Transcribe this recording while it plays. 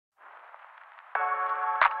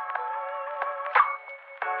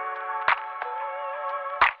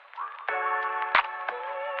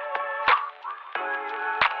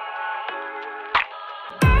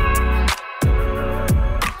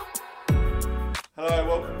Hello,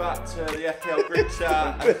 welcome back to the FPL group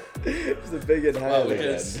chat. It's the big inhale We're again.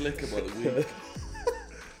 getting slicker by the week.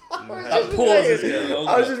 That pause is getting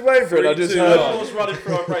longer. I was just waiting for it. I just 3, 2, heard. I was running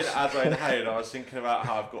through my brain as I inhaled. I was thinking about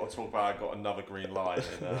how I've got to talk about. I've got another green line.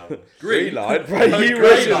 Green line, bro. No, You green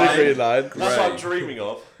wish it was line. a green line. That's what I'm dreaming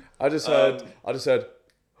of. I just heard.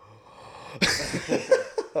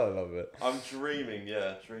 I love it. I'm dreaming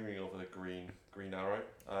of a green arrow.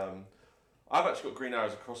 I've actually got green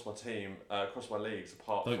arrows across my team, across my leagues.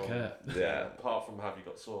 Apart Don't from care. Yeah. apart from have you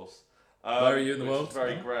got sauce? Where are you in the which world? Is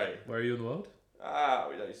very grey. Where are you in the world? We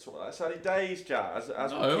don't need to talk about that. It's early days, Jazz.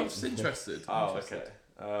 As No, we I'm keep- just interested. Oh, okay.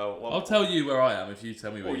 I'll tell you where I am if you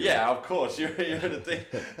tell me where Well, you are. yeah, of course. You're in a thing.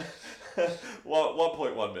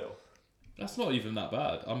 1.1 mil. That's not even that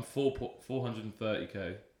bad. I'm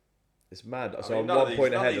 430k. It's mad. I So mean, I'm none of 1 these-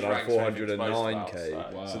 point none of ahead these and I'm ranks are anything to boast 409k.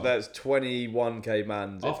 about, so- So Wow. that's 21k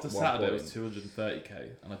After at 1 Saturday, it point. was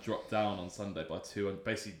 230k, and I dropped down on Sunday by 2 and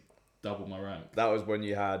basically double my rank. That was when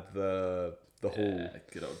you had the haul. Yeah,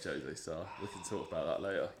 good old Jose Star. We can talk about that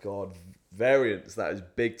later. God, variance. That is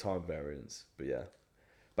big time variance. But yeah,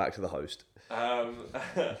 back to the host.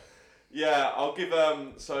 Yeah, I'll give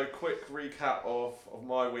so a quick recap of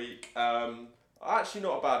my week. Actually,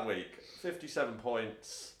 not a bad week. 57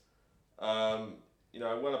 points.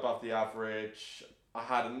 Well above the average. I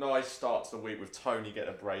had a nice start to the week with Tony getting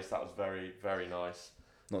a brace. That was very, very nice.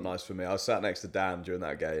 Not nice for me. I was sat next to Dan during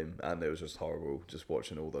that game, and it was just horrible. Just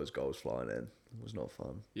watching all those goals flying in. It was not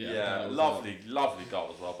fun. Yeah, that was, lovely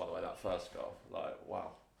goal as well. By the way, that first goal, like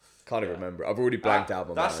wow. Can't even remember. I've already blanked out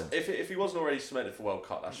my That's mind. if he wasn't already cemented for World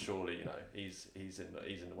Cup, that's surely he's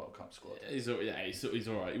in the World Cup squad. He's all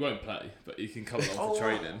right. He won't play, but he can come along Oh, for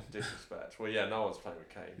training. Disrespect. Well, yeah, no one's playing with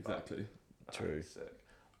Kane. Exactly. True. Sick.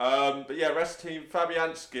 But yeah, rest of the team.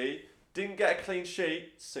 Fabianski didn't get a clean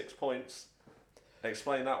sheet. 6 points.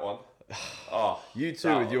 Explain that one. Oh, You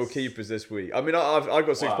two with your keepers this week. I mean, I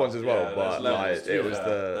got 6 points as well, yeah, but there's levels, it was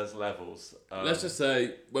there's levels. Let's just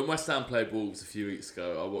say, when West Ham played Wolves a few weeks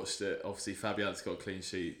ago, I watched it. Obviously, Fabian's got a clean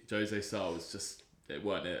sheet. Jose Sá was just, it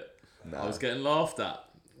weren't it. I was getting laughed at.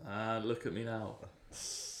 Look at me now.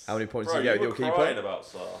 How many points Bro, did you get you with were your crying keeper? about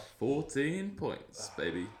Salah. 14 points,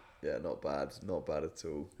 baby. Yeah, not bad. Not bad at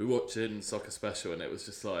all. We were watching Soccer Special, and it was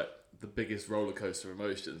just like the biggest roller coaster of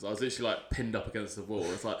emotions. I was literally like pinned up against the wall.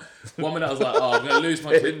 It's like 1 minute I was like, oh, I'm gonna lose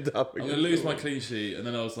my clean sheet, and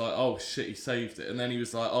then I was like, oh shit, he saved it, and then he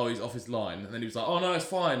was like, oh, he's off his line, and then he was like, oh no, it's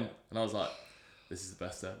fine, and I was like, this is the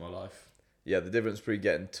best day of my life. Yeah, the difference between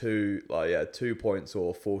getting 2 points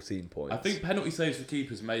or 14 points. I think penalty saves for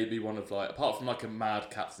keepers may be one of like, apart from like a mad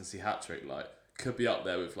captaincy hat trick, like could be up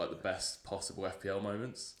there with like the best possible FPL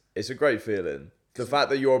moments. It's a great feeling. The fact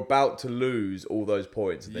that you're about to lose all those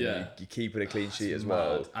points and then you keep it a clean sheet as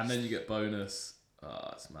well. And then you get bonus.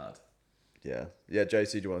 It's mad. Yeah. Yeah,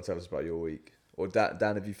 JC, do you want to tell us about your week? Or Dan,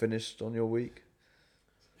 have you finished on your week?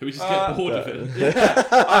 Can we just get bored of it? Yeah,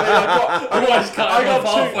 I Otherwise, I got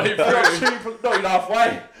halfway through. Not even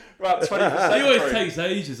halfway. About 20%. He always takes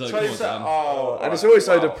ages. Like, 20%. Dan. Oh, And it's always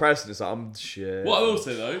so depressing. It's like, I'm shit. What I will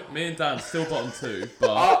say though, me and Dan still bottom 2, but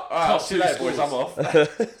I'll top see 2 you later, boys. I'm scores.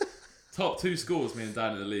 off. Top 2 scores, me and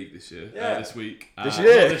Dan in the league this year. Yeah. This week. This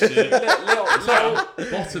year? Not this year.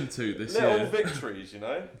 little Bottom 2 this little year. victories,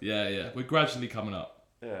 Yeah. We're gradually coming up.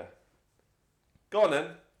 Yeah. Go on then.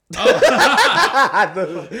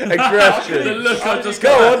 the aggression. The look I just Go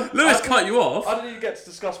got. on. Lewis cut you off. I didn't even get to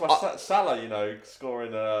discuss my Salah, scoring. No,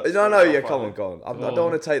 scoring yeah, off come right on, go on. I Go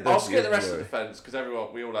don't want to take the I'll skip the rest of the glory. defence because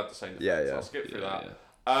we all had the same defence. Yeah, yeah. I'll skip through Yeah.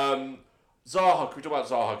 that. Zaha, can we talk about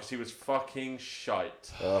Zaha because he was fucking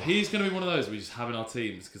shite. He's going to be one of those we just have in our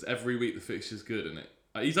teams because every week the fixture's good, isn't it?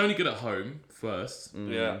 He's only good at home first,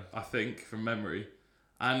 Yeah. I think, from memory.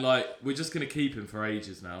 And like we're just going to keep him for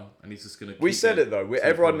ages now, and he's just going to. We said it though.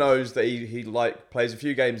 Everyone knows that he like plays a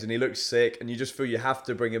few games and he looks sick, and you just feel you have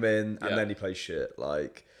to bring him in, and then he plays shit.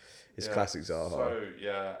 Like it's classic Zaha. So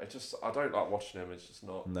yeah, I don't like watching him. It's just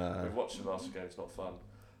not. Nah. We've watched him last game. It's not fun.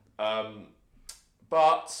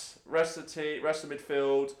 But rest of the team, rest of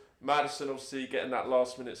midfield, Maddison obviously getting that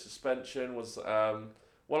last minute suspension was.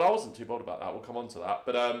 Well, I wasn't too bothered about that. We'll come on to that.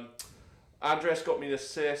 But Andres got me an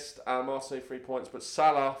assist and Marseille 3 points. But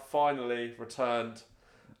Salah finally returned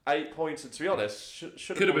 8 points. And to be honest,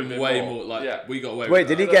 should Could have been way more. Like we got away. Wait, with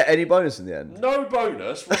did that. he get any bonus in the end? no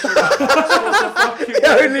bonus. What's the fucking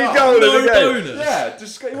Only goal No of the game. bonus.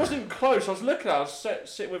 Yeah, it wasn't even close. I was looking at it, I was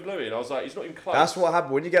sitting with Louis and I was like, he's not even close. That's what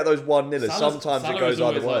happened when you get those 1-0ers. Sometimes it goes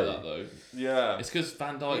either way. Like that, though. Yeah. It's because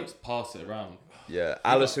Van Dijk's passed it around. Yeah,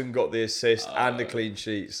 Alisson got the assist and the clean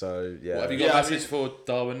sheet. So yeah. What, have you got a message for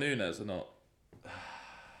Darwin Núñez or not?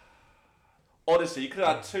 Honestly, he could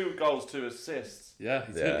have had 2 goals, 2 assists. Yeah,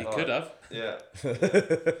 he could have. Yeah.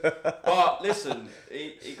 But listen,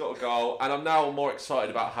 he got a goal, and I'm now more excited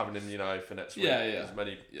about having him, for next week.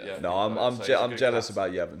 Yeah. No, I'm jealous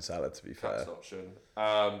about you having Salah, to be fair. Option.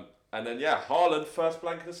 And then Haaland first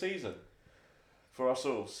blank of the season for us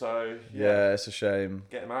all. So yeah, it's a shame.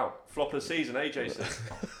 Get him out. Flop of the season, Jason.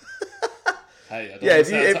 Hey, I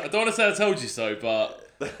don't want to say I told you so, but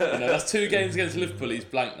that's 2 games against Liverpool. He's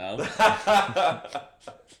blank now.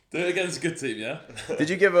 Do it against a good team, yeah. Did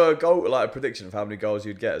you give a goal, a prediction of how many goals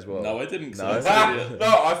you'd get as well? No, I didn't. No,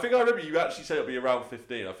 I think I remember you actually said it'll be around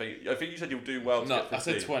 15. I think you said you'll do well. No, I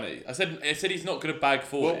said 20. I said he's not going to bag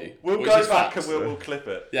 40. We'll go back and we'll clip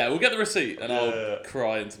it. Yeah, we'll get the receipt and I'll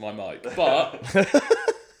cry into my mic. But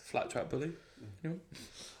flat track bully. Go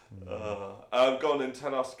on then,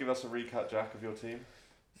 give us a recap, Jack, of your team.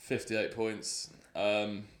 58 points.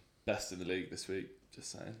 Best in the league this week.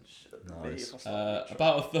 Just saying. Nice.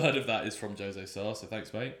 About a third of that is from Jose Sarr, so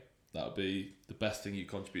thanks, mate. That would be the best thing you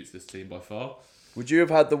contribute to this team by far. Would you have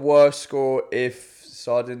had the worst score if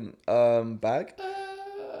Sarr didn't bag?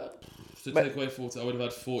 To take away 40, I would have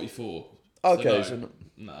had 44. Okay,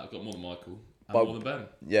 no, I got more than Michael. And more than Ben.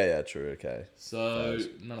 Yeah, true, okay. So,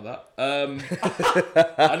 none of that.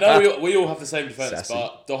 I know we all have the same defence,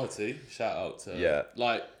 but Doherty, shout out to... Yeah.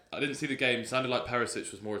 I didn't see the game. Sounded like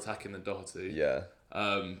Perisic was more attacking than Doherty. Yeah.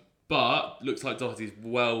 But looks like Doherty's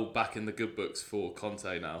well back in the good books for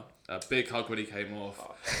Conte now. A big hug when he came off.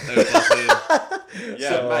 They were buzzing.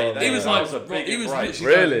 Mate. He was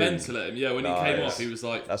literally going mental at him. Yeah, when he came off, he was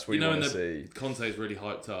like, that's what you want to see. Conte's really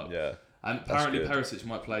hyped up. Yeah. And apparently Perisic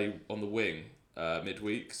might play on the wing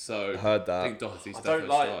midweek. So heard that. I think Doherty's I don't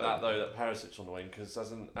like starting. that though, that Perisic on the wing, because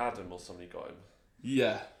hasn't Adam or somebody got him?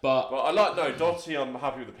 Yeah, but I like Doherty. I'm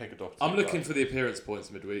happy with the pick of Doherty. I'm looking for the appearance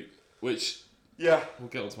points midweek, which we'll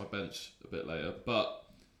get onto my bench a bit later. But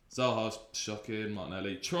Zaha's shocking,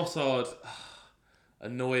 Martinelli, Trossard,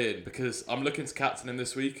 annoying because I'm looking to captain him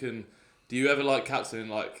this week. And do you ever like captaining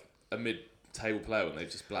like a mid-table player when they've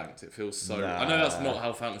just blanked? It feels so. I know that's not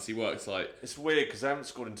how fantasy works. It's weird because they haven't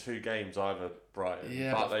scored in 2 games either. Brighton.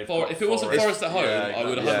 Yeah, but if it wasn't Forest at home, I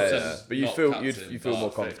would 100%. Yeah. But you feel more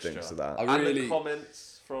confidence to that. And the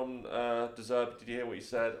comments from Deserve, did you hear what he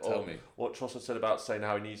said? Tell me. What Trossard said about saying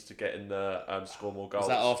how he needs to get in there and score more goals. Was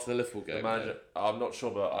that after the Liverpool game? The manager, I'm not sure,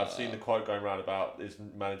 but I've seen the quote going around about his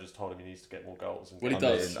manager's told him he needs to get more goals. Well, he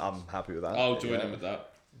does. I'm happy with that. I'll join him with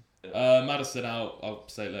that. Maddison out. I'll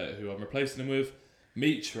say later who I'm replacing him with.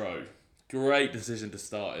 Mitro. Great decision to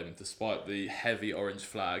start him despite the heavy orange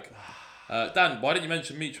flag. Dan, why didn't you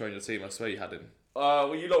mention Mitro in your team? I swear you had him.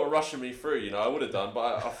 Well, you lot were rushing me through, I would have done,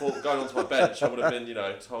 but I thought going onto my bench, I would have been,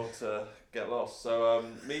 told to get lost. So,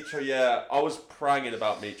 Mitro, I was pranging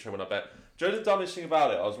about Mitro when I bet. Do you know the dumbest thing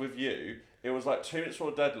about it? I was with you. It was like 2 minutes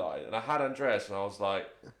before the deadline, and I had Andreas, and I was like,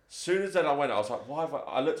 as soon as deadline went, I was like, why have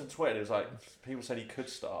I looked on Twitter, and it was like, people said he could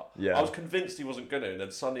start. Yeah. I was convinced he wasn't going to, and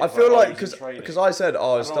then suddenly... I feel like, because I said,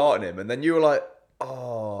 I was starting him, and then you were like,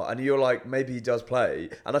 and you're like, maybe he does play.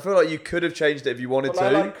 And I feel like you could have changed it if you wanted to.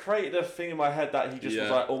 I created a thing in my head that he just was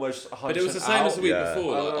like almost 100% But it was the same as the week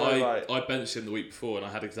before. I benched him the week before and I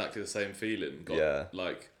had exactly the same feeling. Not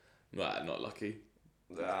lucky.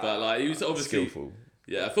 But he was obviously... skillful.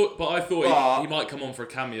 Yeah, I thought he might come on for a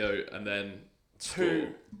cameo and then...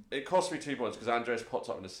 It cost me 2 points because Andres popped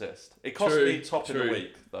up an assist. It cost me top in the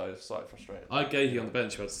week, though. It's slightly frustrating. I gave you on the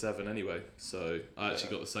bench who had 7 anyway, so I actually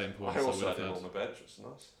got the same points. I also had him on the bench, which is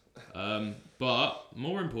nice. But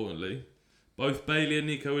more importantly, both Bailey and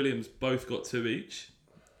Nico Williams both got 2 each.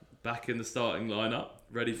 Back in the starting lineup,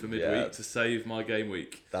 ready for midweek to save my game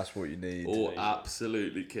week. That's what you need. Or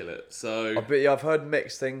absolutely kill it. So I've heard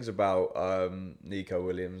mixed things about Nico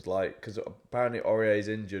Williams, because apparently Aurier's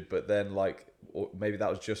injured, but then or maybe that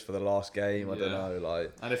was just for the last game. I don't know.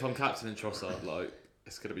 And if I'm captaining Trossard,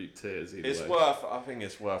 it's gonna be tears either way. I think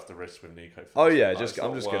it's worth the risk with Nico. I'm just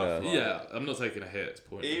gonna. I'm not taking a hit. It's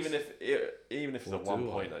pointless. Even if it's a 1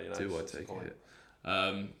 pointer, Do I take a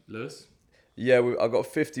hit? Lewis. Yeah, I got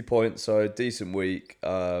 50 points, so a decent week.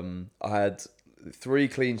 I had 3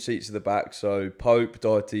 clean sheets at the back, so Pope,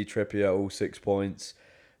 Doherty, Trippier, all 6 points.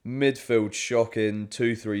 Midfield shocking,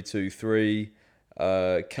 2-3-2-3.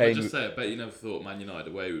 Kane. Can I just say, I bet you never thought Man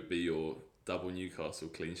United away would be your double Newcastle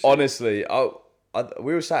clean sheet. Honestly,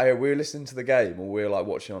 we were sat here, we were listening to the game, or we were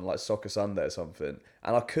watching on Soccer Sunday or something,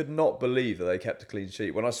 and I could not believe that they kept a clean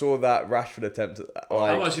sheet. When I saw that Rashford attempt,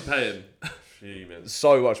 how much you paying? fuming.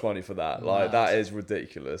 So much money for that. Like, that is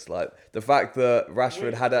ridiculous. Like, the fact that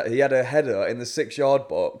Rashford had a header in the 6-yard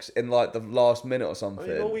box in, like, the last minute or something.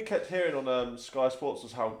 I mean, all we kept hearing on Sky Sports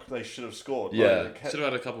was how they should have scored. Yeah. Like, Should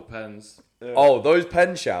have had a couple pens. Yeah. Oh, those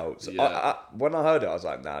pen shouts. Yeah. When I heard it, I was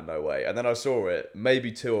like, nah, no way. And then I saw it.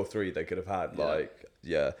 Maybe 2 or 3 they could have had. Yeah. Like,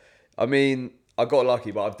 yeah. I mean, I got lucky,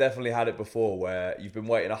 but I've definitely had it before where you've been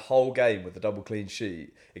waiting a whole game with a double clean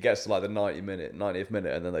sheet. It gets to like the 90th minute,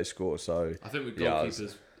 and then they score. So I think with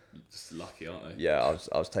goalkeepers, just lucky, aren't they? yeah,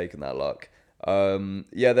 I was taking that luck.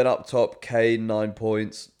 Then up top, Kane 9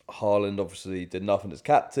 points. Haaland obviously did nothing as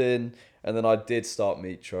captain, and then I did start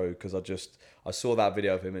Mitro because I saw that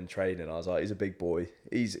video of him in training. I was like, he's a big boy.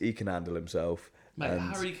 He can handle himself. Mate, And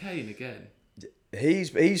Harry Kane again.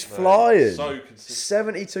 he's flying. So consistent.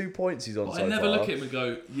 72 points he's on But so I never far. look at him and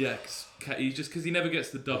go, yeah, just because he never gets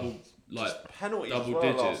the double Penalties double as well,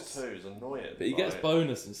 digits. last two is annoying. But he gets like,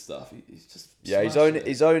 bonus and stuff. He's just Yeah, smashing it.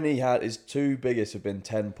 he's only had his 2 biggest have been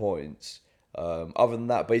 10 points. Other than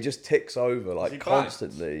that, but he just ticks over he like banked?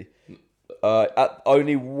 constantly.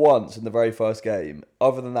 Only once in the very first game.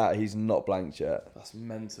 Other than that, he's not blanked yet. That's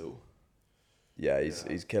mental. Yeah,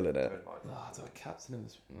 he's killing it. Do I captain him?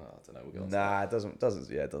 No, I don't know. We'll get on to Nah,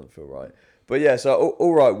 it doesn't feel right. But yeah, so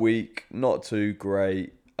all right week, not too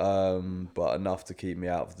great, but enough to keep me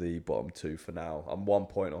out of the bottom 2 for now. I'm 1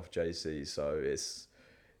 point off JC, so it's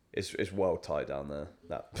well tight down there.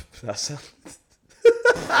 That's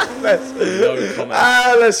No comment.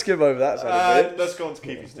 let's skip over that. side of it. Let's go on to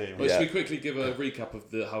Keepy's team. Well, Yeah. should we quickly give a recap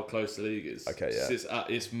of how close the league is? Okay, yeah.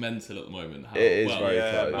 It's mental at the moment. It is very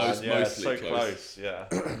Yeah, close. man, Mostly so close. close.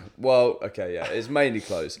 Yeah. Well, okay, yeah, it's mainly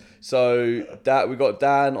close. So we got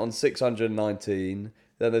Dan on 619.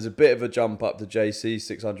 Then there's a bit of a jump up to JC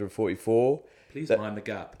 644. Please mind the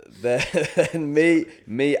gap. Then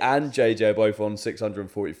me and JJ are both on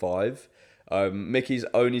 645. Mickey's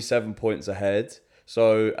only 7 points ahead.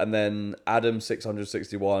 So, and then Adam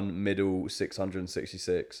 661, middle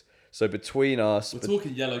 666. So between us, We're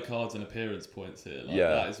talking yellow cards and appearance points here. Like,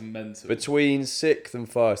 Yeah. that is mental. between 6th and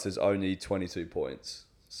 1st is only 22 points.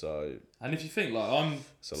 So And if you think, like, I'm a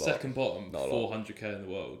lot. second bottom, Not a lot. 400k in the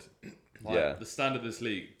world. Like, Yeah. The standard of this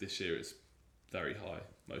league this year is very high,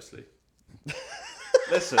 mostly.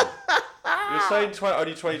 Listen, you're saying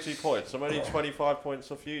only 22 points. I'm only 25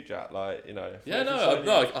 points off you, Jack. Like, you know. Yeah, if no, it's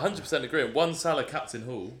only- I 100% agree. One Salah captain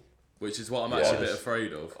Hall, which is what I'm actually a bit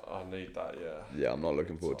afraid of. I need that. Yeah. yeah, I'm not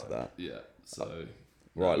looking forward to that. Yeah, so...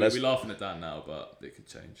 Right, we're let's laughing at Dan now, but it could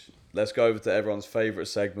change. go over to everyone's favourite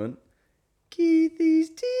segment. Keithy's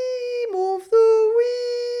team of the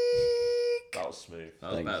week. That was smooth. That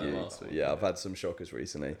was Thank better you. than last week. Yeah, I've had some shockers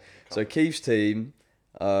recently. So Keith's team,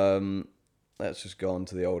 let's just go on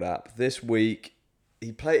to the old app. This week,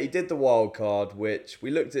 he did the wild card, which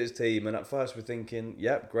we looked at his team, and at first we're thinking,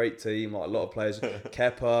 yep, great team, like a lot of players,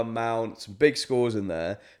 Kepa, Mount, some big scores in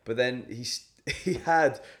there. But then he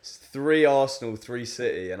had 3 Arsenal, 3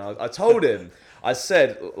 City, and I told him, I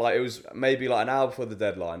said, like, it was maybe like an hour before the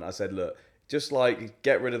deadline. I said, look, just like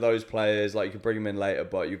get rid of those players, like you can bring them in later,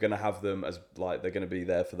 but you're gonna have them as like they're gonna be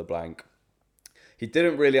there for the blank. He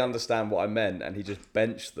didn't really understand what I meant, and he just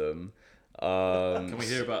benched them. Can we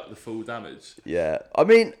hear about the full damage? Yeah, I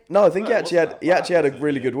mean, no, I think No, he actually had a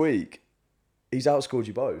really good week. He's outscored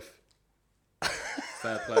you both.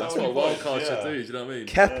 Fair play. That's what a wild card should Yeah. do. Do you know what I mean?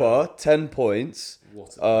 Kepa, 10 points.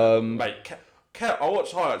 What a Mate, I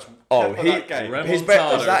watched highlights. Oh, Kepa, he that game. Rem- his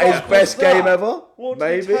Remontada. is that his Kepa. best What's game that? ever? What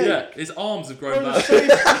did he Maybe. take? Yeah, his arms have grown Bro, back.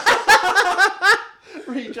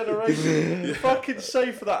 Regeneration. Fucking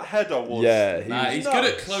save for that header was. Yeah, Nah, he's nuts. good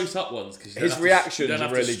at close up ones because His reactions you don't are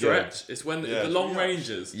have really to stretch. It's when Yeah, the long his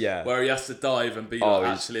ranges, Yeah. where he has to dive and be Oh, like,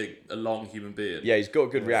 he's- actually a long human being. yeah, he's got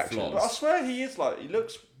good reactions. Flawless. But I swear he is like, he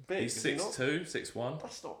looks big. He's is he not? 6'2", 6'1".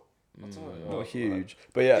 That's not. I don't know. Not huge.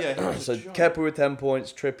 But yeah, Yeah, he was so a joke. Kepa with 10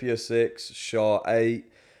 points, Trippier 6, Shaw 8.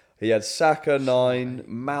 He had Saka 9,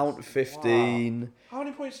 Mount 15. How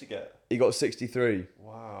many points did he get? He got 63.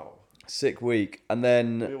 Wow. Sick week. And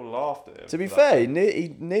then, We all laughed at him. to be for fair, that.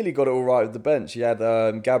 he nearly got it all right with the bench. He had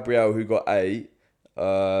Gabriel, who got 8.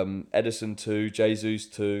 Edison 2, Jesus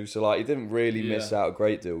 2. So, like, he didn't really miss Yeah. out a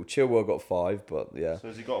great deal. Chilwell got 5, but yeah. So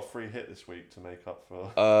has he got a free hit this week to make up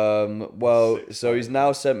for? Well, 6 so he's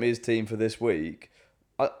now sent me his team for this week.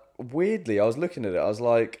 Weirdly, I was looking at it. I was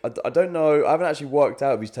like, I don't know. I haven't actually worked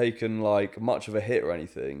out if he's taken like much of a hit or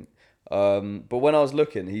anything. But when I was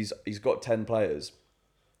looking, he's got 10 players.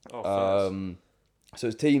 Oh, first. So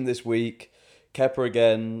his team this week: Kepa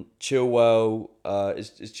again, Chilwell.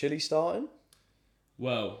 Is Chile starting?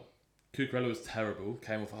 Well, Cucurella was terrible.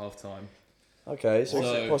 Came off at half time. Okay, so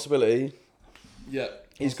So- possibility. Yeah.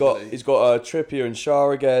 He's got Trippier and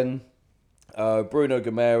Shah again, Bruno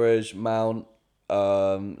Guimaraes, Mount,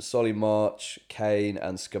 Solly March, Kane,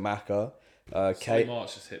 and Skamaka. Solly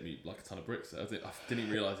March just hit me like a ton of bricks there. I didn't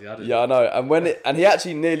even realise he had it. Yeah, I know. And he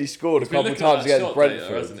actually nearly scored a couple of times against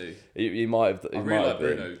Brentford. Data, he might have. I really like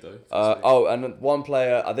Bruno though. And one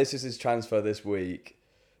player. This is his transfer this week.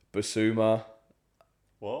 Basuma.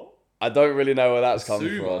 What? I don't really know where that's come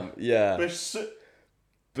from. Yeah. Basuma.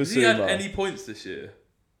 Has he had any points this year?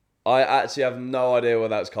 I actually have no idea where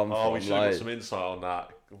that's come from. Oh, we should have got some insight on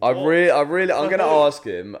that. I'm going to ask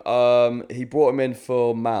him. He brought him in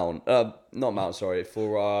for Mount. Not Mount, sorry,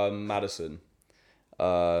 for Madison.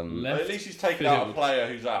 At least he's taken out a player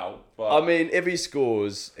who's out. But I mean, if he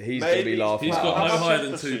scores, he's going to be laughing. He's got no higher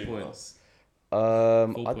than 2 points.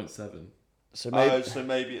 4.7. So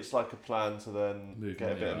maybe it's like a plan to then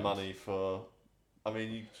get a bit of money for. I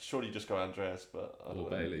mean, you surely just go Andreas, but I don't know.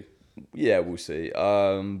 Bailey. Yeah, we'll see.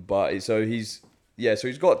 So he's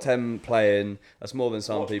got 10 playing. That's more than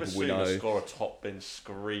some people we know. Score a top bench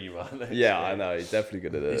screamer. Yeah, I know. He's definitely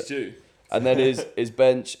good at it. He's due. And then his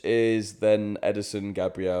bench is then Edison,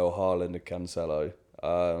 Gabriel, Haaland, and Cancelo.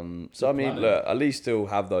 So I mean, look, at least he'll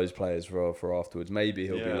have those players for afterwards. Maybe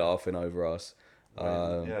he'll be laughing over us.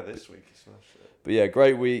 This week he smashed it. But yeah,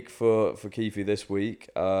 great week for Keefe this week,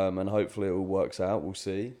 and hopefully it all works out. We'll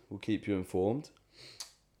see. We'll keep you informed.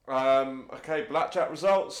 Okay, blackjack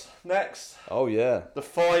results next. Oh yeah, the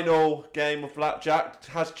final game of blackjack.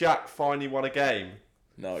 Has Jack finally won a game?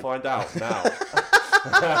 No. Find out now.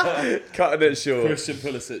 Cutting it short. Christian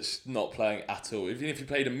Pulisic not playing at all. Even if he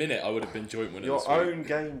played a minute, I would have been joint winner. Your own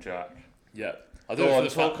game, Jack. Yeah. I do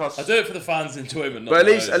it for the fans' enjoyment. But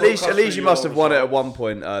at least you must have won it at one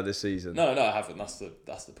point this season. No, I haven't. That's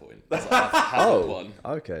the point. I haven't won.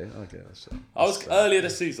 Okay. I was earlier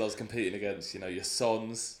this season. I was competing against your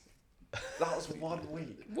Sons. That was 1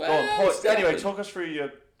 week. Well, anyway, talk us through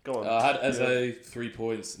your. Go on. I had Eze 3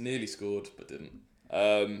 points, nearly scored but didn't.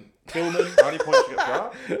 Killman. How many points did you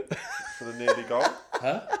get for the nearly goal?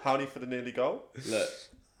 Huh? How many for the nearly goal? Look.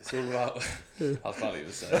 It's all about. I can't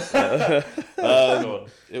even say.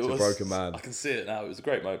 It was a broken man. I can see it now. It was a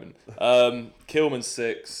great moment. Killman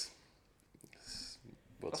 6.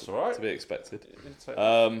 That's all right. To be expected.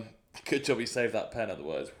 Good job he saved that pen.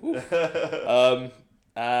 Otherwise,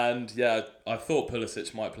 and yeah, I thought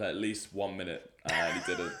Pulisic might play at least 1 minute, and he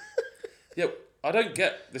didn't. Yeah, I don't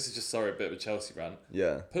get. This is just a bit of a Chelsea rant.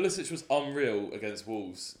 Yeah, Pulisic was unreal against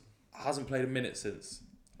Wolves. Hasn't played a minute since.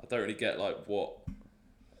 I don't really get what.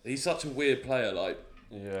 He's such a weird player.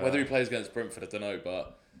 Whether he plays against Brentford, I don't know.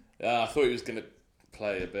 But I thought he was going to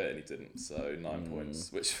play a bit, and he didn't. So 9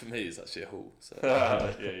 points, which for me is actually a haul. So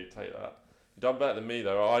yeah, you take that. You done better than me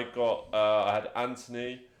though. I had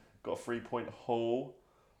Anthony, got a 3-point haul.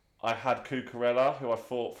 I had Cucurella, who I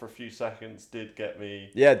thought for a few seconds did get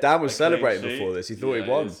me. Yeah, Dan was celebrating before this. He thought he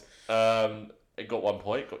won. It got 1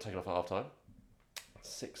 point. Got taken off at half time.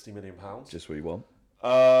 £60 million. Just what he won.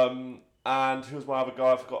 And who was my other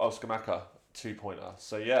guy? I forgot. Skamaka, 2-pointer.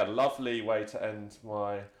 So yeah, lovely way to end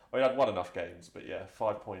my. I'd won enough games, but yeah,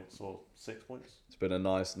 5 points or 6 points. It's been a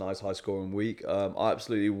nice high scoring week. I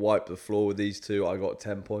absolutely wiped the floor with these two. I got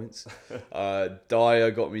 10 points.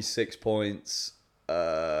 Dyer got me 6 points.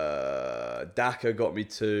 Daka got me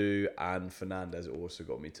 2, and Fernandez also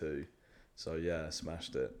got me 2. So yeah,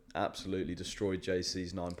 smashed it. Absolutely destroyed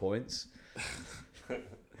JC's 9 points.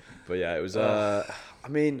 But yeah, it was. I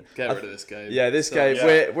mean, get rid of this game. Yeah, this game.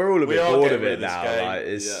 Yeah. We're all a bit bored of it now.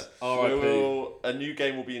 A new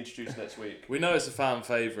game will be introduced next week. We know it's a fan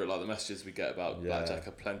favourite. Like the messages we get about blackjack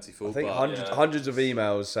are plentiful. I think hundreds of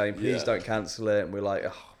emails saying please don't cancel it, and we're like,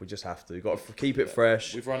 we just have to. We've got to keep it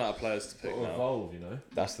fresh. We've run out of players to pick now. Evolve,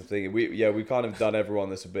 That's the thing. We've kind of done everyone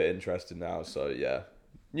that's a bit interested now. So yeah,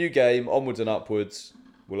 new game, onwards and upwards.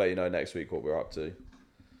 We'll let you know next week what we're up to.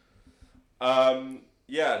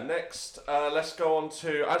 Yeah, next, let's go on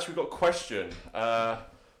to... Actually, we've got a question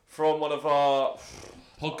from one of our...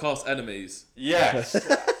 podcast enemies. Yes.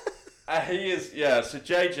 He is... Yeah, so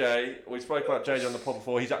JJ, we spoke about JJ on the pod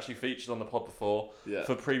before. He's actually featured on the pod before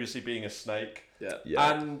for previously being a snake. Yeah.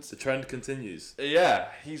 And the trend continues. Yeah,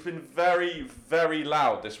 he's been very, very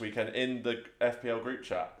loud this weekend in the FPL group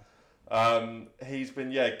chat. He's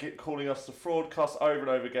been, calling us the fraudcast over and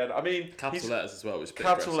over again. I mean... Capital letters as well, which is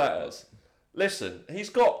capital letters. Listen, he's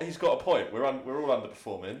got a point. We're all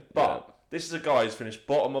underperforming, but this is a guy who's finished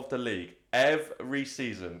bottom of the league every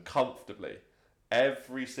season comfortably,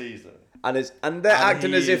 every season. And they're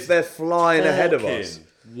acting as if they're flying ahead of us.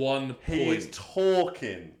 1 point. He's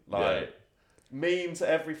talking memes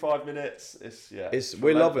every 5 minutes.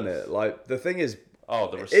 We're loving it. Like the thing is, Oh,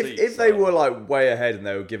 the receipts. If they were like way ahead and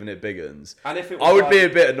they were giving it big uns, and if it was I would like, be a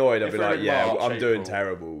bit annoyed. I'd if be we're like, in yeah, March, I'm doing April.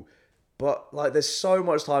 terrible. But like, there's so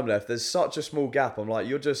much time left. There's such a small gap. I'm like,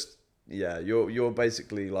 you're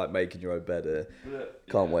basically like making your own bed here.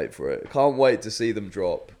 Can't wait for it. Can't wait to see them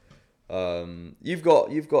drop. You've got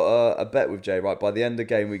a bet with Jay, right? By the end of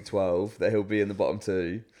game week 12, that he'll be in the bottom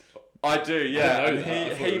 2. I do, yeah. And he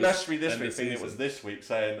it was messaged me this end week of thinking it season. was this week,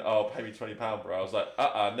 saying, "Oh, pay me £20, bro." I was like,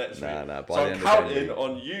 next week. Nah, by so the I'm end of counting game week.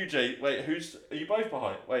 on you, Jay. Wait, are you both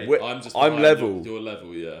behind? Wait. I'm I'm level. Your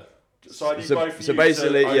level, yeah. So I need So- both of so you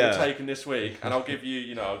basically, to yeah. overtaken this week, and I'll give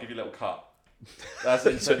you a little cut. That's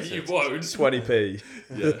incentive. You won't. 20p.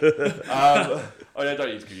 Yeah. I don't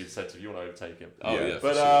need to give you incentive. You want to overtake him. Oh yeah. But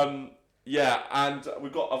for sure. yeah, and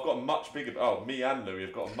I've got a much bigger. Oh, me and Louis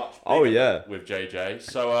have got a much bigger. Oh, yeah. With JJ.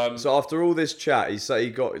 So So after all this chat, he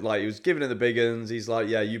was giving it the big uns. He's like,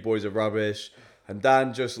 yeah, you boys are rubbish. And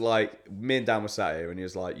Dan just like, me and Dan were sat here and he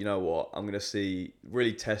was like, you know what? I'm going to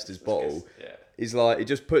really test his bottle. Yeah. He's like, he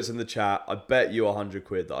just puts in the chat, I bet you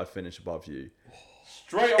 £100 that I finish above you.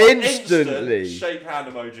 Straight on Instantly. instant shake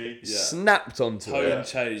hand emoji. Yeah. Snapped onto Tone it.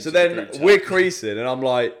 change So to the then group chat. we're creasing and I'm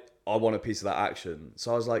like, I want a piece of that action.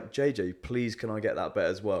 So I was like, JJ, please can I get that bet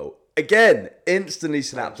as well? Again, instantly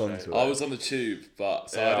snapped onto it. I was on the tube, but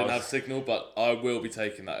so Yeah, I didn't have signal, but I will be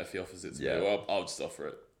taking that if he offers it to Yeah. me. Or I'll just offer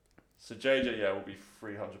it. So JJ, will be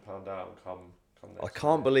 £300 down come next I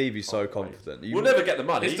can't believe you're so Can't wait. confident. We'll never get the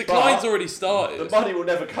money. His decline's but already started. the money will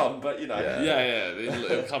never come, but you know. Yeah.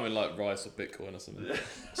 It'll come in like rice or Bitcoin or something.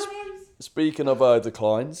 Speaking of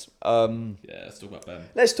declines, Yeah, let's talk about Ben.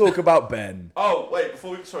 let's talk about Ben. Oh wait,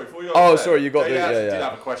 before we go. Oh, on sorry, Ben, you got JJ the- actually yeah, did yeah.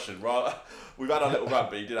 have a question, right? We've had our little rant,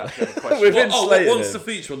 but he did actually have a question. We've been What slating wants him. to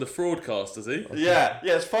feature on the fraudcast, does he? Yeah,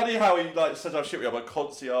 it's funny how he like says how shit we are, but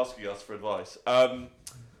constantly asking us for advice.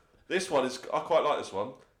 This one is I quite like this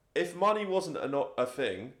one. If money wasn't a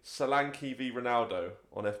thing, Solanke v Ronaldo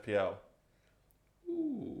on FPL.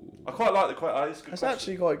 Ooh. I quite like the question. It's a good That's question.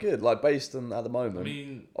 actually quite good. Like based on at the moment, I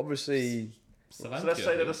mean, obviously, Solanke. So let's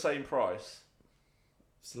say they're the same price.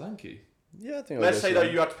 Solanke. yeah, I think. Let's say though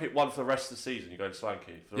you had to pick one for the rest of the season. You go to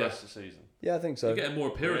Solanke for the Yeah. rest of the season. Yeah, I think so. You're getting more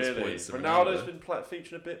appearance Really? points than Ronaldo's Ronaldo. been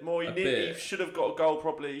featuring a bit more. A He bit. should have got a goal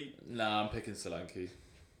probably. Nah, I'm picking Solanke.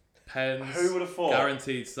 Pens. Who would have thought?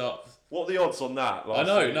 Guaranteed stuff. What are the odds on that? I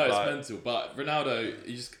know, Season? no, it's Like, mental. But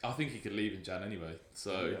Ronaldo, I think he could leave in Jan anyway.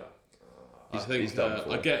 So yeah. I think he's done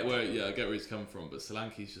for. I get where he's coming from, but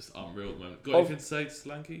Solanke's just unreal at the moment. Got Oh. anything to say to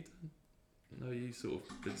Solanke? No, you sort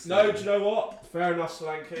of been No, saying- do you know what? Fair enough,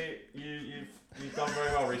 Solanke. You've done very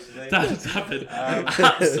well recently. That's happened.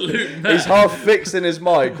 Absolute mess. He's half fixing his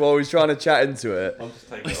mic while he's trying to chat into it. I'm just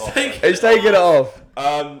taking it off. He's taking it off.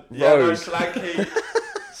 No, Rogue. Solanke.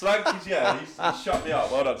 Solanke's he's shut me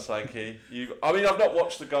up. Well done, Solanke. I mean, I've not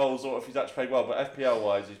watched the goals or if he's actually played well, but FPL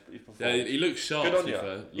wise, he's performed. Yeah, he looks sharp. Good to on be you.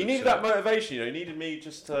 fair. He Looks needed sharp. that motivation. He needed me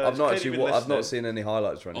just to. I've not clearly actually. been I've not listening. seen any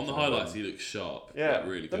highlights or anything. On the highlights, he looks sharp. Yeah, like,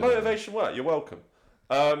 really the good. motivation worked. You're welcome.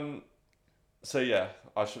 So yeah,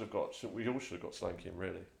 we all should have got Solanke in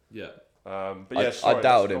really. Yeah. But yeah, I sorry,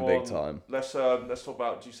 doubted let's him go big on. time. Let's talk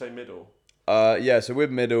about. Do you say middle? Yeah, so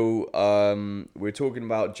with middle, we're talking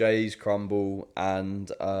about Jay's crumble,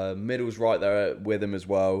 and middle's right there with him as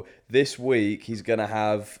well. This week, he's gonna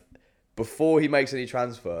have, before he makes any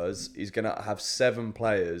transfers, he's gonna have 7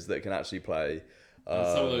 players that can actually play. And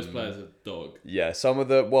some of those players are dog. Yeah, some of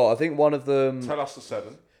the. Well, I think one of them. Tell us the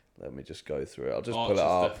 7. Let me just go through it. I'll just Archer's pull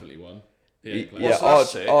it up. definitely one. Yeah, What's that,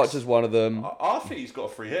 6? Archer's one of them. I think he's got a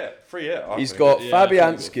free hit. He's got Yeah, I think he's got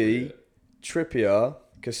Fabianski, Trippier,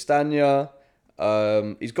 Castagna.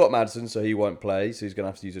 He's got Madison, so he won't play. So he's gonna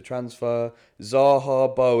have to use a transfer.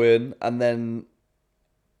 Zaha, Bowen, and then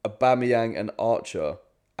Aubameyang and Archer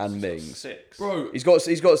and Mings. 6. Bro, He's got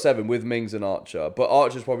 7 with Mings and Archer, but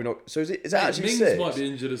Archer's probably not. So is it actually Mings 6? might be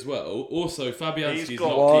injured as well. Also, Fabianski's He's got-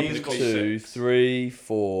 not 1, keeping the clean 2, six. 3,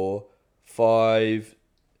 4, 5,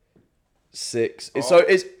 6. Oh. So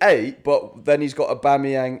it's 8, but then he's got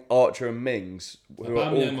Aubameyang, Archer, and Mings, who are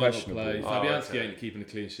all Aubameyang might not questionable. play. Oh, Fabianski okay. ain't keeping a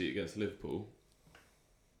clean sheet against Liverpool.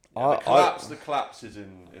 The collapse is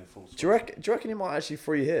in full swing. Do you reckon he might actually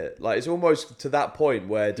free hit? Like it's almost to that point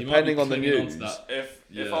where, He might depending be on the clinging on news, to that.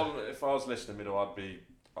 If I was listening middle, I'd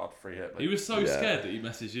free hit. He was so Yeah. scared that he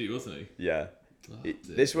messaged you, wasn't he? yeah. Oh, Dear.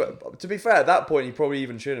 dear. To be fair, at that point he probably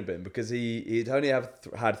even shouldn't have been because he'd only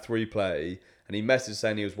had 3 play and he messaged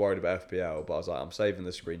saying he was worried about FPL. But I was like, I'm saving the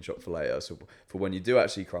screenshot for later, so for when you do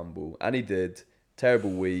actually crumble. And he did. Terrible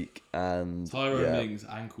week and Tyrone Mings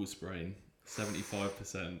ankle sprain,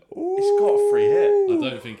 75%. He's got a free hit. I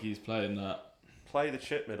don't think he's playing that. Play the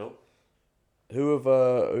chip middle. Who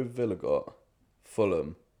have Villa got?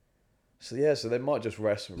 Fulham. So they might just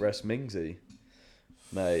rest Mingsy.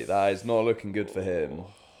 Mate, that is not looking good for him.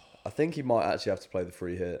 I think he might actually have to play the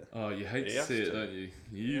free hit. Oh, you hate to see it, don't you?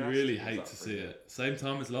 You really hate to see it. Same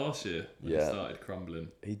time as last year when he started crumbling.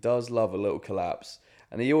 He does love a little collapse.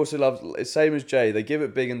 And he also loves, it's same as Jay, they give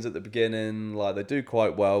it big uns at the beginning, like they do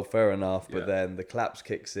quite well, fair enough, but then the collapse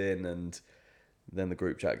kicks in and then the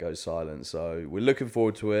group chat goes silent. So we're looking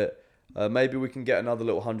forward to it. Maybe we can get another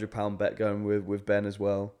little £100 bet going with Ben as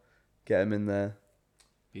well. Get him in there.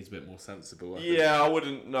 He's a bit more sensible. I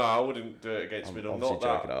wouldn't do it against middle. Obviously Not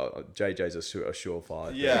joking that. out. JJ's a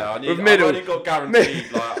surefire. Yeah, I've middle. only got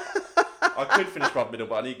guaranteed. Like, I could finish above middle,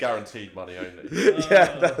 but I need guaranteed money only.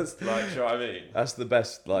 That's like, do you know what I mean? That's the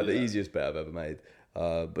best, the easiest bet I've ever made.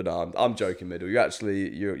 But no, I'm joking, middle.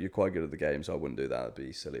 You're quite good at the game, so I wouldn't do that. It'd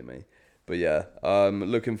be silly of me. But yeah,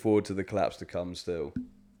 looking forward to the collapse to come still.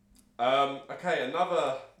 Okay,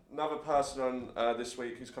 another person on this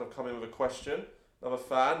week who's kind of come in with a question. Another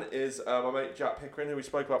fan is my mate Jack Pickering, who we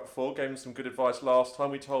spoke about before. Gave him some good advice last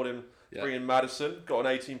time. We told him bring in Maddison. Got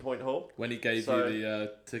an 18-point haul. When he gave you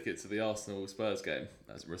the ticket to the Arsenal Spurs game,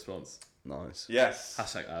 that's a response. Nice. Yes.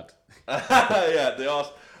 Hashtag ad. Yeah, the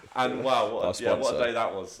Arsenal. And wow, what a day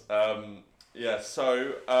that was.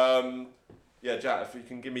 Jack, if you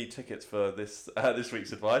can give me tickets for this this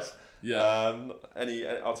week's advice. Yeah.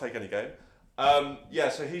 I'll take any game.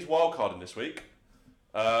 So he's wildcarding this week.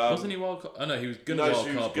 Wasn't he wildcard? Oh no, he was gonna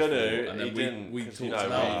wildcard before, and then we talked him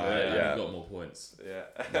out of it, and he got more points. Yeah,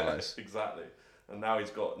 nice. Exactly. And now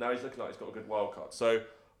he's looking like he's got a good wildcard. So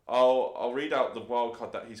I'll read out the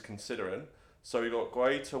wildcard that he's considering. So we got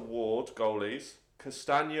Guay to Ward goalies,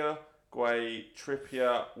 Castagna, Guay,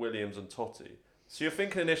 Trippier, Williams, and Totti. So you're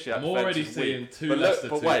thinking initially. I'm already seeing two Leicester,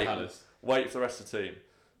 two Palace. Wait for the rest of the team.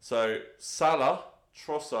 So Salah,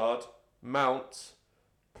 Trossard, Mount,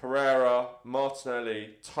 Pereira,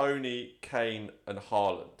 Martinelli, Tony, Kane, and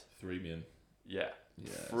Haaland. Freemium. Yeah,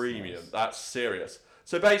 freemium. Nice. That's serious.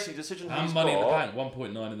 So basically, decision and he's money got, in the bank,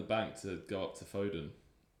 1.9 in the bank to go up to Foden.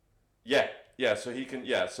 Yeah. So he can.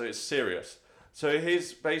 Yeah, so it's serious. So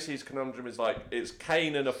his conundrum is like it's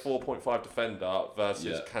Kane and a 4.5 defender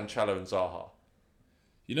versus Cancelo and Zaha.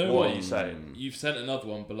 You know what are you saying? You've sent another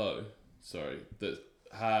one below. Sorry, that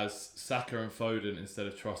has Saka and Foden instead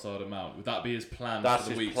of Trossard and Mount. Would that be his plan for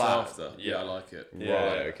the weeks after? Yeah, I like it. Yeah.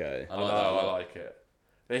 Right, okay. I like it.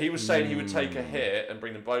 But he was saying he would take a hit and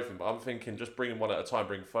bring them both in, but I'm thinking just bring them one at a time,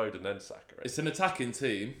 bring Foden, then Saka in. It's an attacking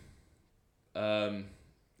team.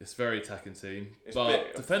 It's a very attacking team.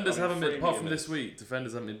 Defenders haven't been, apart from this week,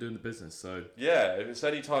 defenders haven't been doing the business, so... Yeah, if it's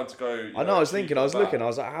any time to go... I was thinking, I was looking, I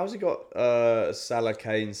was like, how's he got Salah,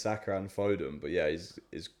 Kane, Saka and Foden? But yeah, he's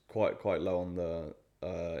quite low on the...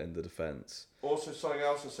 in the defence. Also, something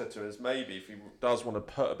else I said to him is maybe if he does want to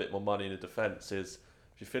put a bit more money in the defence is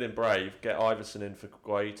if you're feeling brave, get Iverson in for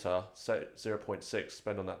Guaita, 0.6,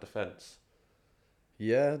 spend on that defence.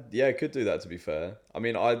 Yeah, could do that to be fair. I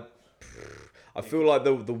mean, I feel like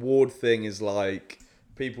the Ward thing is like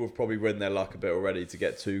people have probably ridden their luck a bit already to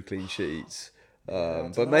get 2 clean sheets.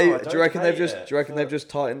 But maybe do you reckon they've just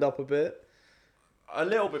tightened up a bit? A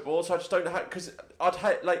little bit, but also I just don't know because I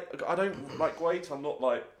don't like Guaita. I'm not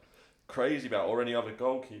like crazy about or any other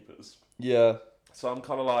goalkeepers. Yeah. So I'm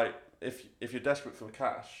kind of like if you're desperate for the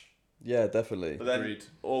cash. Yeah, definitely. But then,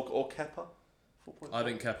 or Kepa. I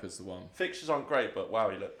think Kepa's the one. Fixtures aren't great, but wow,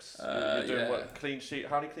 he looks. You're doing what, clean sheet?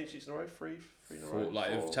 How many clean sheets in a row? Three in a row.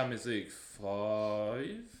 Like if Champions League 5,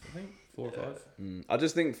 I think 4 or 5. I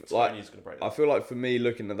just think I feel like for me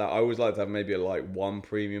looking at that, I always like to have maybe one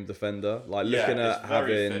premium defender. Like looking at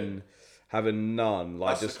having none.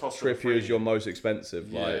 Like just Trippier is your most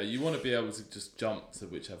expensive. Yeah, you want to be able to just jump to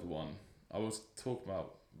whichever one. I was talking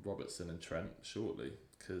about Robertson and Trent shortly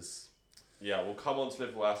because. Yeah, we'll come on to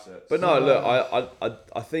Liverpool assets. But no, look,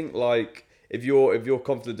 I think like if you're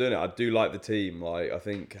confident doing it, I do like the team. Like I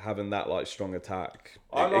think having that strong attack,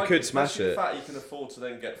 it could smash it. The fact you can afford to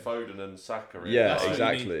then get Foden and Saka in. Yeah,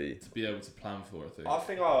 exactly. To be able to plan for, I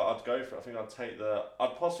think I'd go for it. I think I'd take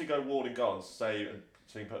I'd possibly go Ward and goal and save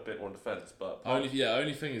so you can put a bit more in defence. But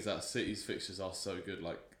only thing is that City's fixtures are so good.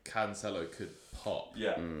 Like Cancelo could pop.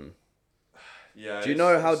 Yeah. Yeah. Do you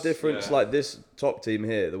know how different like this top team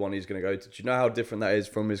here, the one he's going to go to? Do you know how different that is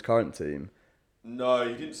from his current team? No,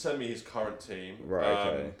 he didn't send me his current team. Right.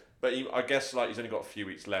 Okay. But I guess he's only got a few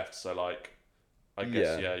weeks left, so I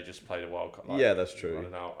guess he just played a wild card. Yeah, that's true.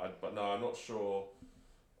 Running out. But no, I'm not sure.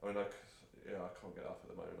 I mean, I can't get up at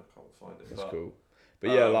the moment. I can't find it. That's cool.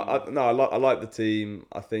 But yeah, I like the team.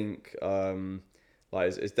 I think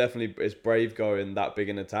it's definitely brave going that big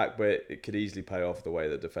an attack, but it could easily pay off the way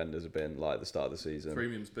that defenders have been at the start of the season.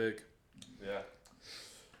 Premium's big. Yeah.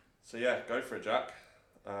 So yeah, go for it, Jack.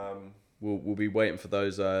 We'll be waiting for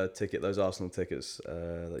those those Arsenal tickets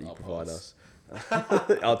that you provide us.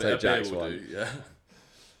 I'll take Jack's one.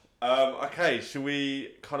 Okay, should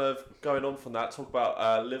we kind of going on from that talk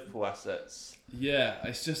about Liverpool assets? Yeah,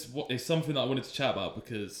 it's something that I wanted to chat about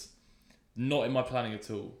because not in my planning at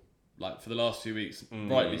all. Like for the last few weeks,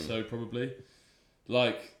 rightly so probably.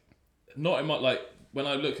 Like not in my when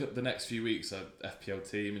I look at the next few weeks of FPL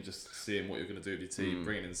team and just seeing what you're going to do with your team,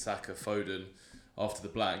 bringing in Saka, Foden after the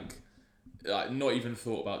blank, like not even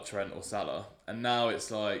thought about Trent or Salah, and now it's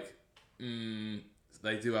like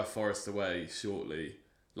they do have Forest away shortly.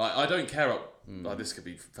 Like I don't care. Like, this could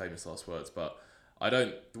be famous last words, but I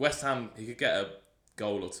don't. West Ham, he could get a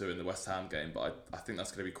goal or two in the West Ham game, but I think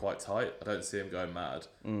that's going to be quite tight. I don't see him going mad.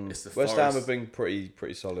 It's the West Ham have been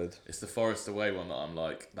pretty solid. It's the Forest away one that I'm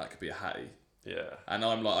like, that could be a hattie. Yeah. And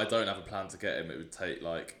I'm like, I don't have a plan to get him. It would take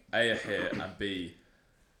like A hit and B.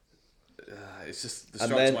 It's just the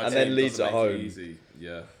structure of my team then Leeds doesn't at make it home. easy.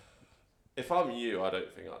 Yeah. If I'm you, I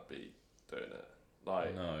don't think I'd be doing it.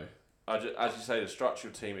 Like No. As you say, the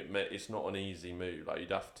structural team, it's not an easy move. Like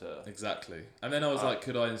you'd have to. Exactly. And then I was like,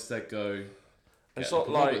 could I instead go get It's not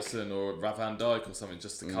like Robertson or Van Dijk or something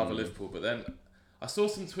just to cover Liverpool? But then I saw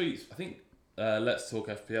some tweets. I think Let's Talk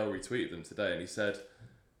FPL retweeted them today, and he said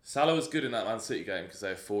Salah was good in that Man City game because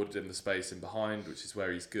they afforded him the space in behind, which is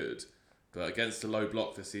where he's good. But against a low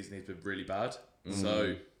block this season, he's been really bad.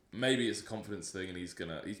 So maybe it's a confidence thing, and he's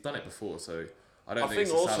done it before. So I think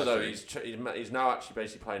it's also though he's now actually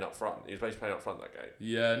basically playing up front. He was basically playing up front that game.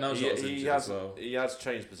 Yeah, now he has as well. He has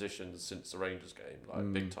changed positions since the Rangers game,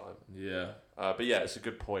 like big time. Yeah. But yeah, it's a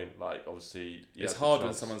good point. Like obviously, it's hard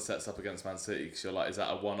when someone sets up against Man City because you're like, is that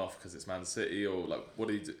a one-off because it's Man City or like what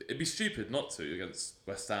do you do? It'd be stupid not to against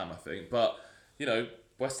West Ham, I think. But you know,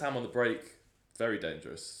 West Ham on the break, very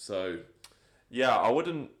dangerous. So yeah, I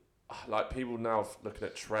wouldn't like people now looking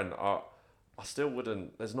at Trent. I still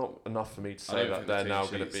wouldn't. There's not enough for me to say that they're now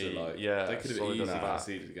going to be. They could have easily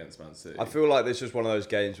conceded against Man City. I feel like it's just one of those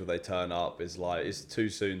games where they turn up. It's like it's too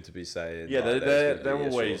soon to be saying. Yeah, like, they're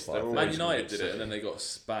always. Man United did it, and then they got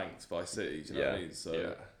spanked by City. Do you know what I mean?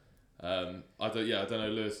 So, I don't know,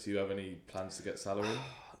 Lewis. Do you have any plans to get Salah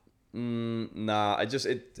in? Nah.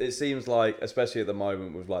 It seems like, especially at the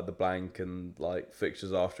moment with like the blank and like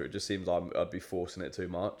fixtures after, it just seems like I'd be forcing it too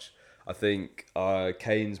much. I think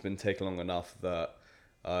Kane's been ticking along enough that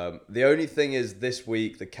the only thing is this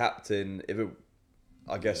week the captain.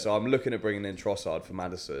 So I'm looking at bringing in Trossard for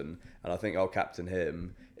Maddison, and I think I'll captain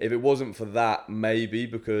him. If it wasn't for that, maybe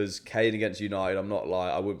because Kane against United,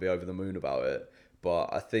 I wouldn't be over the moon about it.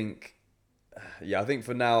 But I think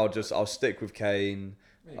for now I'll stick with Kane.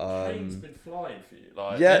 Kane's been flying for you.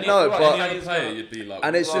 Like, yeah, no, but any other player you'd be like,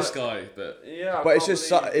 and it's just guy, but but it's just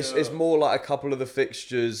it's more like a couple of the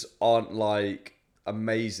fixtures aren't like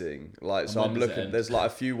amazing. Like so, I'm looking. There's like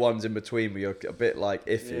a few ones in between where you're a bit like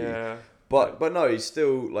iffy. Yeah. But no, he's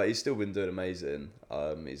still been doing amazing.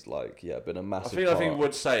 He's been a massive. I think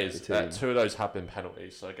would say is that two of those have been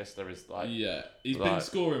penalties, so I guess there is like he's been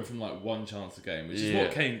scoring from like one chance a game, which is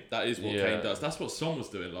what Kane. That is what Kane does. That's what Son was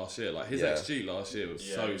doing last year. Like his XG last year was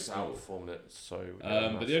so small. Outperforming it so.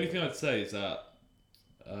 But the only thing I'd say is that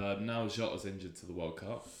now Jota's injured to the World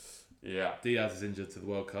Cup. Yeah. Diaz is injured to the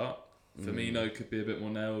World Cup. Firmino could be a bit more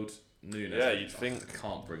nailed. Nunes. Yeah, you'd think. I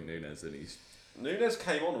can't bring Nunes in. Nunes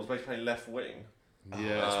came on, was basically playing left wing.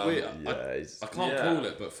 Yeah, it's weird. I can't call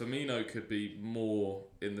it, but Firmino could be more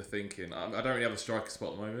in the thinking. I don't really have a striker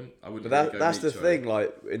spot at the moment. I wouldn't. But that's the thing.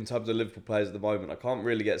 Like in terms of Liverpool players at the moment, I can't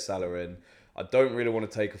really get Salah in. I don't really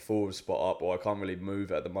want to take a forward spot up, or I can't really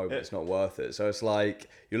move it at the moment. It's not worth it. So it's like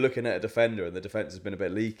you're looking at a defender, and the defense has been a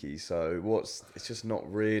bit leaky. So it's just not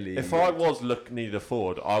really. If I needed a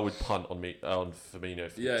forward, I would punt on Firmino.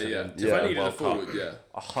 If I needed a forward,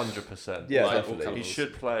 100%. Yeah, definitely. He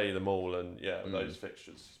should play them all, and those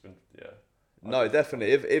fixtures. No,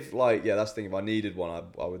 definitely. If that's the thing. If I needed one,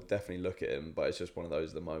 I would definitely look at him. But it's just one of those.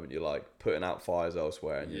 At the moment, you're like putting out fires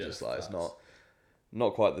elsewhere, and you're just like it's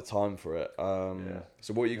not quite the time for it.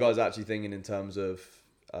 So what are you guys actually thinking in terms of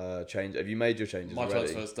change? Have you made your changes My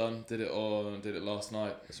already? transfer's done. Did it last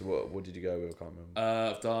night. So what did you go with? I can't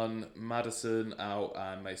remember. I've done Maddison out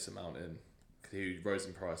and Mason Mount in. He rose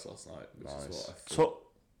in price last night, which is what I thought.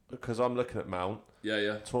 Because I'm looking at Mount.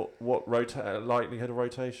 Yeah. What likelihood of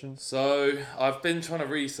rotation? So I've been trying to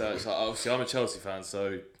research. Obviously, I'm a Chelsea fan,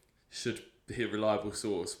 so should be a reliable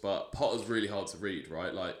source. But Potter's really hard to read,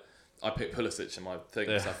 right? Like I picked Pulisic in my thing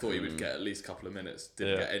because I thought he would get at least a couple of minutes.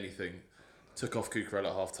 Didn't get anything. Took off Cucurella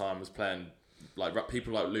at half time. Was playing like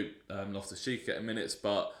people like Luke Loftus-Cheek getting minutes,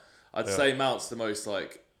 but I'd say Mount's the most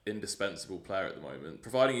like indispensable player at the moment.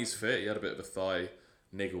 Providing he's fit, he had a bit of a thigh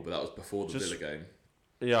niggle, but that was before the Villa game.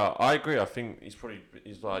 Yeah, I agree. I think he's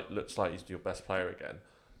looks like he's your best player again,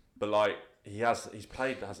 but like he's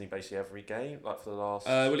played, hasn't he? Basically every game, like for the last.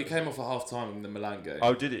 Well, he came off at half time in the Milan game.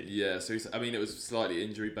 Oh, did he? Yeah. So it was slightly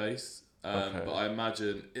injury based. But I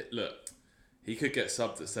imagine he could get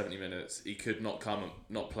subbed at 70 minutes. He could not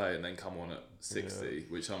play and then come on at 60,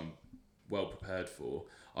 which I'm well prepared for.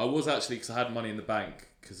 I was actually, because I had money in the bank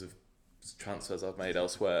because of transfers I've made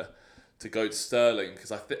elsewhere, to go to Sterling,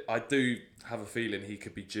 because I do have a feeling he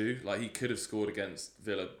could be due. Like, he could have scored against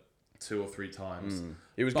Villa 2 or 3 times.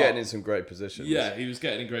 He was getting in some great positions. Yeah, he was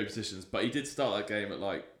getting in great positions, but he did start that game at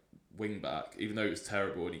like wing back, even though it was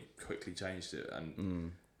terrible, and he quickly changed it.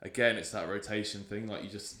 And again, it's that rotation thing. Like,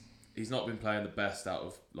 he's not been playing the best out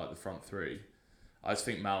of like the front 3. I just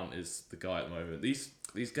think Mount is the guy at the moment. These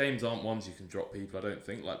games aren't ones you can drop people, I don't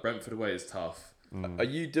think. Like, Brentford away is tough. Are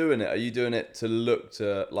you doing it? Are you doing it to look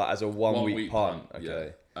to like as a one week punt?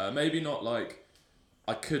 Okay. Yeah. Maybe not like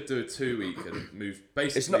I could do a 2 week and move.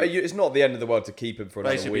 Basically, it's not the end of the world to keep him for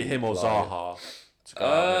another basically week. him or like, Zaha.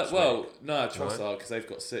 No, Trossard, because they've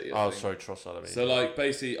got City. Sorry, Trossard. I mean. So like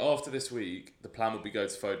basically after this week, the plan will be go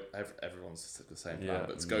to Foden. Everyone's the same plan,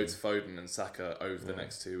 but to go to Foden and Saka over the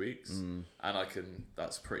next 2 weeks, and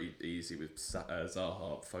that's pretty easy with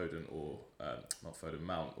Zaha, Foden, or not Foden,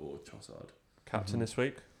 Mount or Trossard. Captain this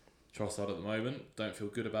week? Trossard at the moment. Don't feel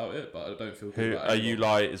good about it, but I don't feel good about it. Are you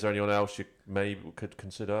like, is there anyone else you maybe could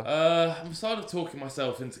consider? I'm sort of talking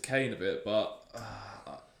myself into Kane a bit, but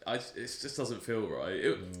it just doesn't feel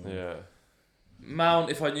right. Mount,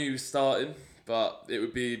 if I knew he was starting, but it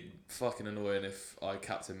would be fucking annoying if I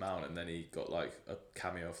captain Mount and then he got like a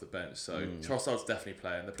cameo off the bench. So Trossard's definitely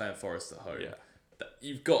playing. They're playing Forest at home. Yeah.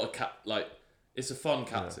 You've got it's a fun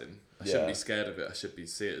captain. I shouldn't be scared of it. I should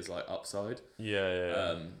see it as like upside. But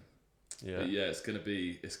yeah, it's gonna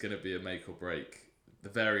be a make or break. The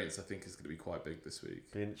variance I think is gonna be quite big this week.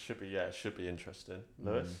 It should be interesting.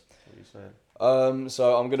 Lewis, what are you saying?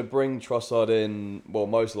 So I'm gonna bring Trossard in. Well,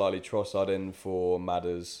 most likely Trossard in for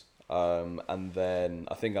Madders. And then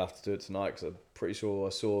I think I have to do it tonight because I'm pretty sure I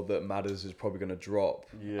saw that Madders is probably gonna drop.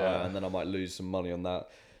 Yeah. And then I might lose some money on that.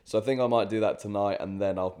 So I think I might do that tonight, and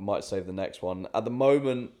then I might save the next one. At the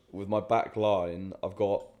moment, with my back line, I've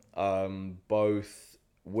got both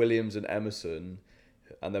Williams and Emerson,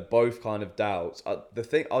 and they're both kind of doubts. I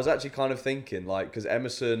was actually kind of thinking, like, because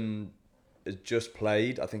Emerson has just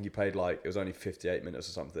played. I think he played like it was only 58 minutes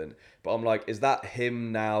or something. But I'm like, is that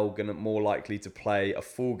him now more likely to play a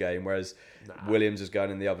full game, whereas Williams is going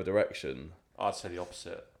in the other direction? I'd say the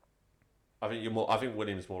opposite. I think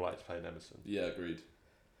Williams is more likely to play than Emerson. Yeah, agreed.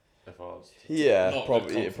 If I was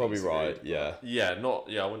probably right. Yeah.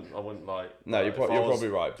 I wouldn't like. No, you're probably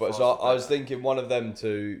right. But so I was thinking one of them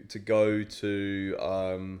to go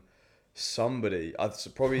to somebody.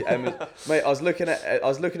 Probably mate. I was looking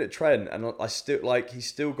at Trent, and I still like he's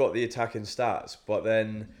still got the attacking stats, but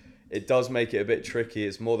then it does make it a bit tricky.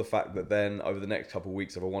 It's more the fact that then over the next couple of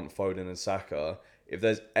weeks, if I want Foden and Saka, if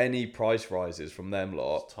there's any price rises from them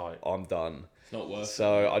lot, I'm done. Not worth it.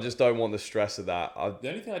 So I just don't want the stress of that. The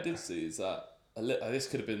only thing I did see is that this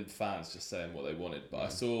could have been fans just saying what they wanted, but I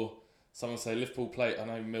saw someone say Liverpool play. I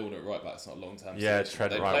know Milner at right back's not a long term. Yeah,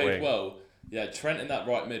 Trent they right played wing. well. Yeah, Trent in that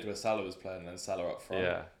right mid where Salah was playing, and then Salah up front.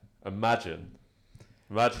 Yeah, imagine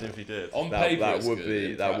if he did. On paper, that would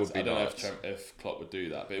be. I don't nuts. know if Klopp would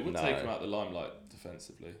do that, but it would take him out of the limelight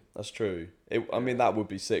defensively. That's true. I mean, that would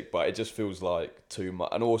be sick, but it just feels like too much.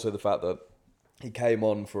 And also the fact that he came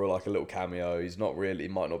on for like a little cameo. He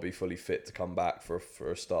might not be fully fit to come back for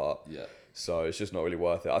a start. Yeah. So it's just not really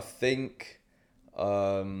worth it. I think.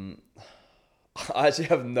 I actually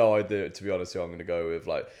have no idea, to be honest, who I'm going to go with.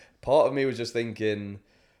 Like, part of me was just thinking,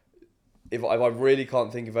 if I really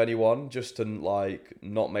can't think of anyone, just to like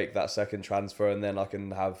not make that second transfer, and then I can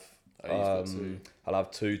have I'll have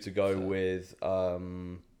 2 to go with like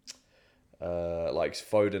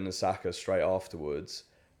Foden and Saka straight afterwards.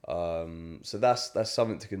 So that's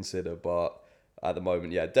something to consider, but at the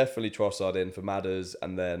moment, definitely Trossard in for Madders,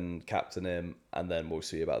 and then captain him, and then we'll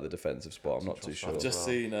see about the defensive spot. I'm not too sure. I've just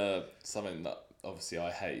seen something that obviously I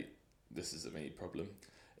hate. This is a me problem.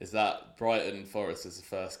 Is that Brighton Forest is the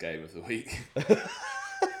first game of the week?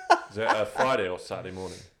 Is it Friday or Saturday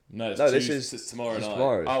morning? No, it's tomorrow night.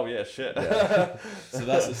 Tomorrow. Oh yeah, shit. Yeah. So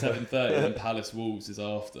that's at 7:30, and Palace Wolves is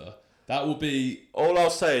after. That will be. All I'll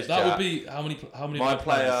say is that would be how many. My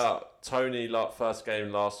player Tony, like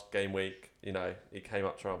last game week. You know, he came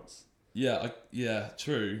up trumps. Yeah,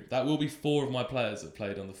 true. That will be 4 of my players that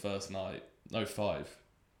played on the first night. No, 5.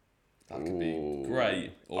 That could be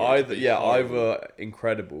great. Or either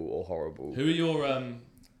incredible or horrible. Who are your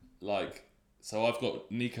So I've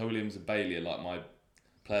got Nico Williams and Bailey are like my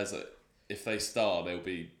players that if they star they'll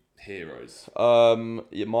be heroes.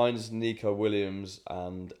 Mine's Nico Williams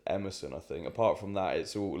and Emerson. I think. Apart from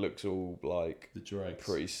that, looks all like the dregs.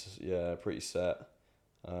 Pretty set.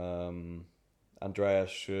 Andreas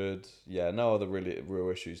should. No other really real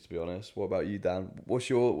issues to be honest. What about you, Dan? What's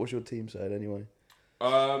your team saying anyway?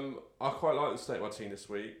 I quite like the state of my team this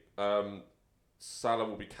week. Salah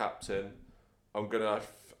will be captain. I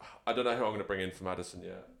don't know who I'm gonna bring in for Maddison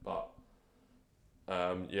yet, but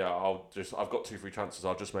I've got 2 free transfers.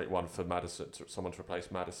 I'll just make one for Maddison, someone to replace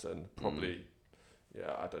Maddison. Probably,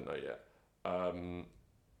 I don't know yet.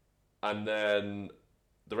 And then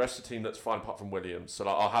the rest of the team that's fine apart from Williams. So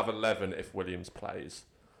I'll have 11 if Williams plays.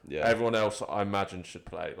 Yeah. Everyone else I imagine should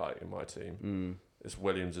play in my team. It's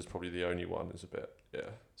Williams is probably the only one. Is a bit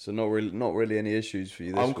So not really any issues for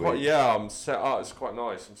you this week. I'm set up. It's quite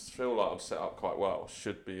nice. I feel like I'm set up quite well.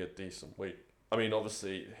 Should be a decent week. I mean,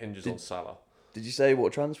 obviously it hinges on Salah. Did you say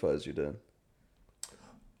what transfers you're doing?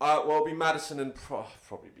 It'll be Maddison and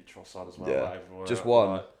probably be Trossard as well. Yeah, just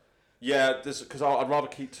one. Because I'd rather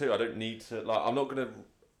keep 2. I don't need to. I'm not gonna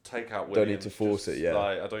take out Williams. Don't need to force it. Yeah.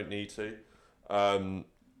 I don't need to.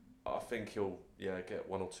 I think he'll get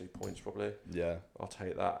 1 or 2 points probably. Yeah. I'll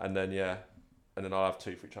take that, and then I'll have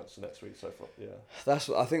 2 free chances next week. So far,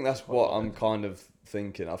 I think that's what I'm kind of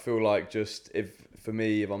thinking. I feel like if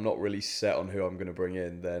I'm not really set on who I'm going to bring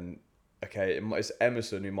in, then it's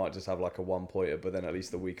Emerson who might just have like a 1-pointer, but then at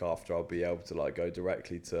least the week after I'll be able to like go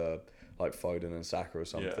directly to like Foden and Saka or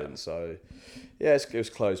something. Yeah. So it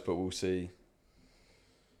was close, but we'll see.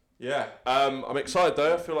 Yeah, I'm excited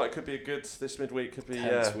though. I feel like it could be this midweek could be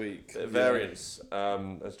week. Variance,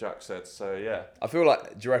 as Jack said. So I feel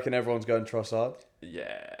like. Do you reckon everyone's going Trossard?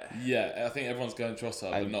 Yeah, I think everyone's going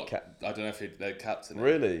Trossard, but not. I don't know if they're captain.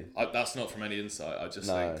 Really? That's not from any insight. I just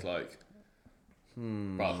think like.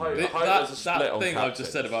 That thing I've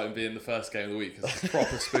just said about him being the first game of the week has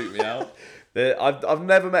proper spooked me out. I've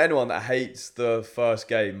never met anyone that hates the first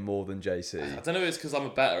game more than JC. I don't know if it's because I'm a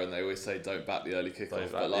better and they always say don't back the early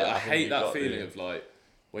kickoff, but I hate that feeling of like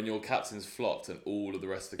when your captain's flopped and all of the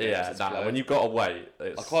rest of the games when you've got to wait.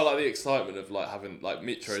 I quite like the excitement of like having like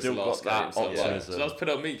Mitro's the last game. So I'll just put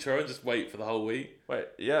up Mitro and just wait for the whole week.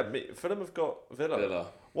 Fulham have got Villa.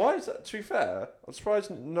 Why is that? To be fair, I'm surprised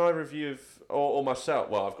neither of you have, or myself.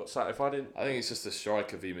 Well, I've got Salah. I think it's just a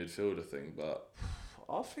striker v midfielder thing, but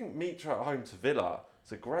I think Mitro at home to Villa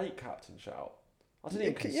is a great captain shout. I didn't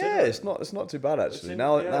even consider. Yeah, it's not too bad actually.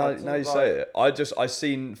 Now you say it, I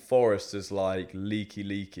seen Forest as like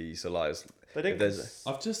leaky. So like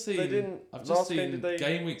I've just seen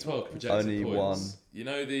game week 12 projected only points. One. You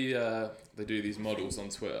know they do these models on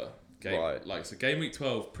Twitter. So game week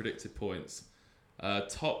 12 predicted points.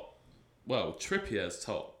 Trippier's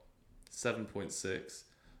top 7.6,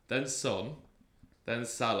 then Son, then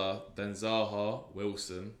Salah, then Zaha,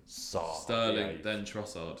 Wilson, Sterling, then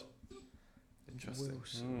Trossard. Interesting.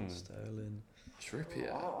 Wilson, Sterling,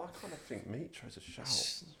 Trippier. I kind of think Mitro's a shout.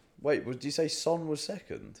 Wait, did you say Son was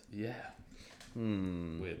second? Yeah.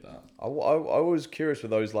 Weird that. I was curious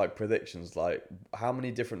with those like predictions, like how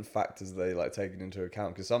many different factors are they like taking into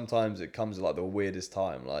account? Because sometimes it comes at like the weirdest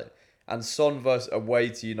time, like. And Son versus away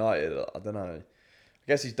to United, I don't know. I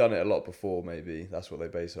guess he's done it a lot before, maybe. That's what they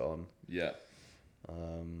base it on. Yeah.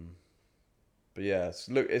 But yeah, I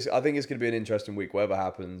think it's going to be an interesting week. Whatever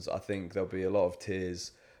happens, I think there'll be a lot of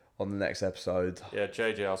tears on the next episode. Yeah,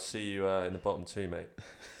 JJ, I'll see you in the bottom 2, mate.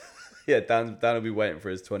 Yeah, Dan will be waiting for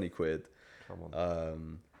his 20 quid. Come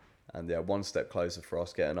on. And one step closer for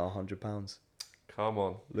us getting our £100. Come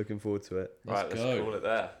on. Looking forward to it. Let's call it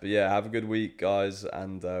there. But yeah, have a good week, guys,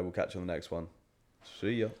 and we'll catch you on the next one.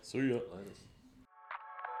 See ya. Latest.